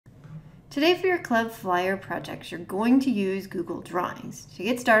Today for your club flyer projects, you're going to use Google Drawings. To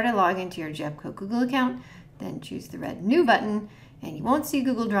get started, log into your Jeffco Google account, then choose the red New button, and you won't see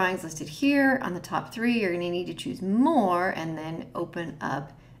Google Drawings listed here. On the top three, you're going to need to choose More and then open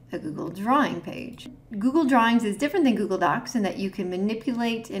up a Google Drawing page. Google Drawings is different than Google Docs in that you can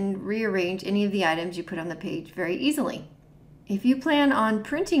manipulate and rearrange any of the items you put on the page very easily. If you plan on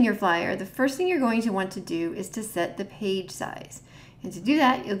printing your flyer, the first thing you're going to want to do is to set the page size. And to do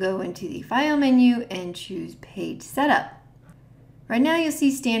that, you'll go into the File menu and choose Page Setup. Right now you'll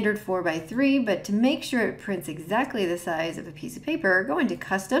see standard 4x3, but to make sure it prints exactly the size of a piece of paper, go into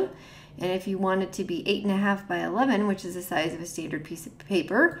Custom. And if you want it to be 8.5 by 11, which is the size of a standard piece of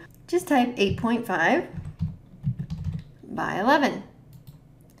paper, just type 8.5 by 11.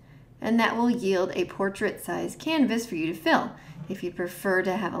 And that will yield a portrait size canvas for you to fill. If you prefer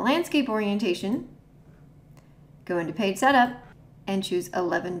to have a landscape orientation, go into Page Setup and choose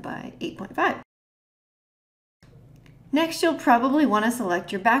 11 by 8.5. Next, you'll probably want to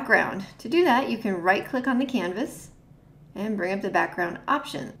select your background. To do that, you can right-click on the canvas and bring up the background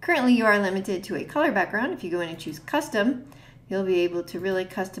option. Currently, you are limited to a color background. If you go in and choose Custom, you'll be able to really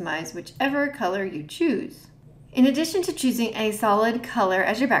customize whichever color you choose. In addition to choosing a solid color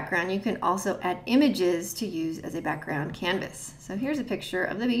as your background, you can also add images to use as a background canvas. So here's a picture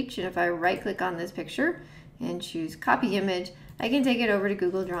of the beach, and if I right-click on this picture and choose Copy Image, I can take it over to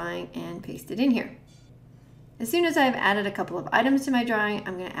Google Drawing and paste it in here. As soon as I've added a couple of items to my drawing,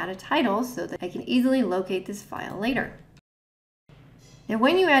 I'm going to add a title so that I can easily locate this file later. Now,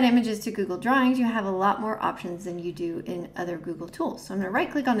 when you add images to Google Drawings, you have a lot more options than you do in other Google tools. So I'm going to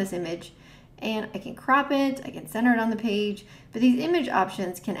right-click on this image, and I can crop it, I can center it on the page, but these image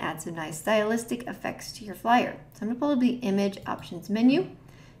options can add some nice stylistic effects to your flyer. So I'm going to pull up the Image Options menu,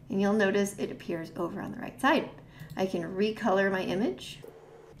 and you'll notice it appears over on the right side. I can recolor my image,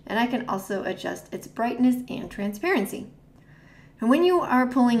 and I can also adjust its brightness and transparency. And when you are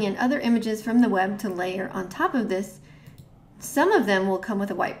pulling in other images from the web to layer on top of this, some of them will come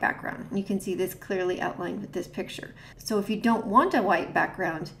with a white background. You can see this clearly outlined with this picture. So if you don't want a white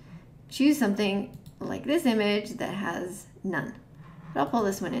background, choose something like this image that has none. But I'll pull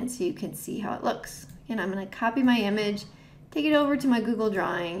this one in so you can see how it looks. And I'm going to copy my image, take it over to my Google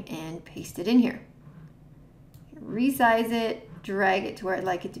Drawing, and paste it in here. Resize it, drag it to where I'd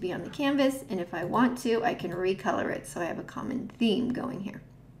like it to be on the canvas, and if I want to, I can recolor it so I have a common theme going here.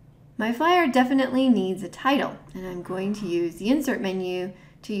 My flyer definitely needs a title, and I'm going to use the Insert menu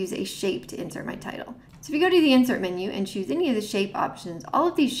to use a shape to insert my title. So if you go to the Insert menu and choose any of the shape options, all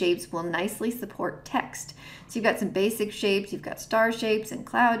of these shapes will nicely support text. So you've got some basic shapes, you've got star shapes and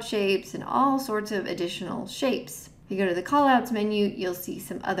cloud shapes and all sorts of additional shapes. If you go to the Callouts menu, you'll see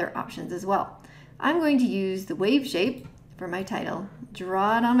some other options as well. I'm going to use the wave shape for my title,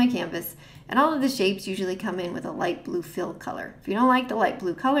 draw it on my canvas, and all of the shapes usually come in with a light blue fill color. If you don't like the light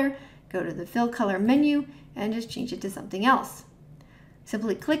blue color, go to the fill color menu and just change it to something else.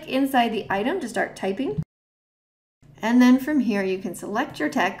 Simply click inside the item to start typing, and then from here you can select your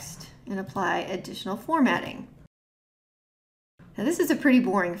text and apply additional formatting. Now this is a pretty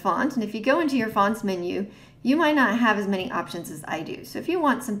boring font, and if you go into your fonts menu, you might not have as many options as I do. So if you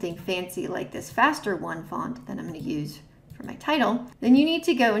want something fancy like this faster one font that I'm going to use for my title, then you need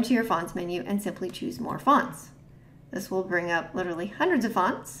to go into your fonts menu and simply choose More Fonts. This will bring up literally hundreds of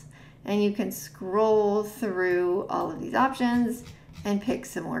fonts, and you can scroll through all of these options and pick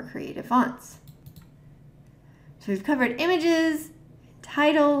some more creative fonts. So we've covered images,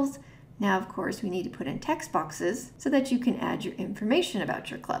 titles. Now, of course, we need to put in text boxes so that you can add your information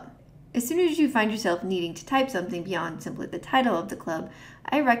about your club. As soon as you find yourself needing to type something beyond simply the title of the club,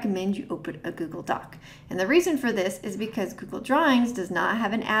 I recommend you open a Google Doc. And the reason for this is because Google Drawings does not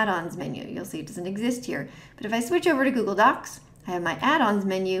have an add-ons menu. You'll see it doesn't exist here. But if I switch over to Google Docs, I have my add-ons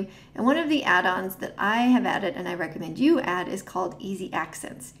menu, and one of the add-ons that I have added and I recommend you add is called Easy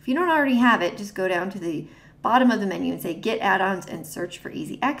Accents. If you don't already have it, just go down to the bottom of the menu and say Get Add-ons and search for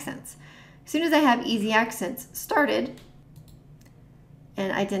Easy Accents. As soon as I have Easy Accents started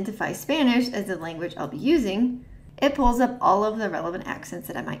and identify Spanish as the language I'll be using, it pulls up all of the relevant accents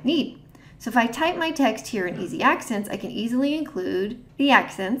that I might need. So if I type my text here in Easy Accents, I can easily include the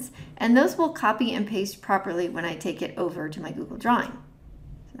accents, and those will copy and paste properly when I take it over to my Google Drawing.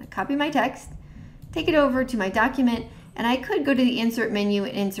 So I copy my text, take it over to my document, and I could go to the Insert menu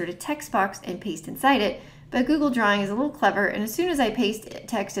and insert a text box and paste inside it, but Google Drawing is a little clever, and as soon as I paste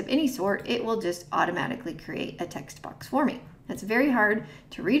text of any sort, it will just automatically create a text box for me. It's very hard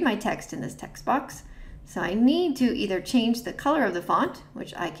to read my text in this text box, So I need to either change the color of the font,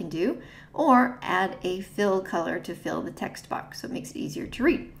 which I can do, or add a fill color to fill the text box so it makes it easier to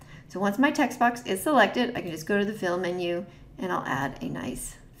read. So once my text box is selected, I can just go to the fill menu and I'll add a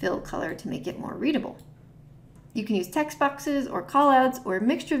nice fill color to make it more readable. You can use text boxes or callouts or a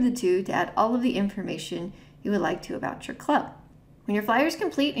mixture of the two to add all of the information you would like to about your club. When your flyer is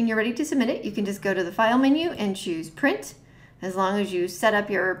complete and you're ready to submit it, you can just go to the File menu and choose Print. As long as you set up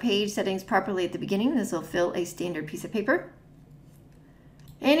your page settings properly at the beginning, this will fill a standard piece of paper.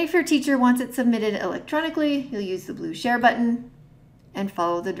 And if your teacher wants it submitted electronically, you'll use the blue Share button and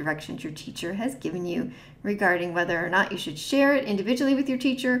follow the directions your teacher has given you regarding whether or not you should share it individually with your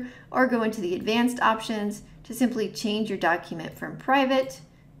teacher or go into the advanced options to simply change your document from private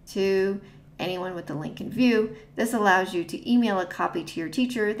to anyone with the link in view. This allows you to email a copy to your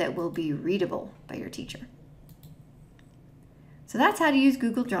teacher that will be readable by your teacher. So that's how to use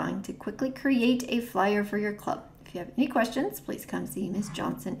Google Drawing to quickly create a flyer for your club. If you have any questions, please come see Ms.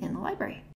 Johnson in the library.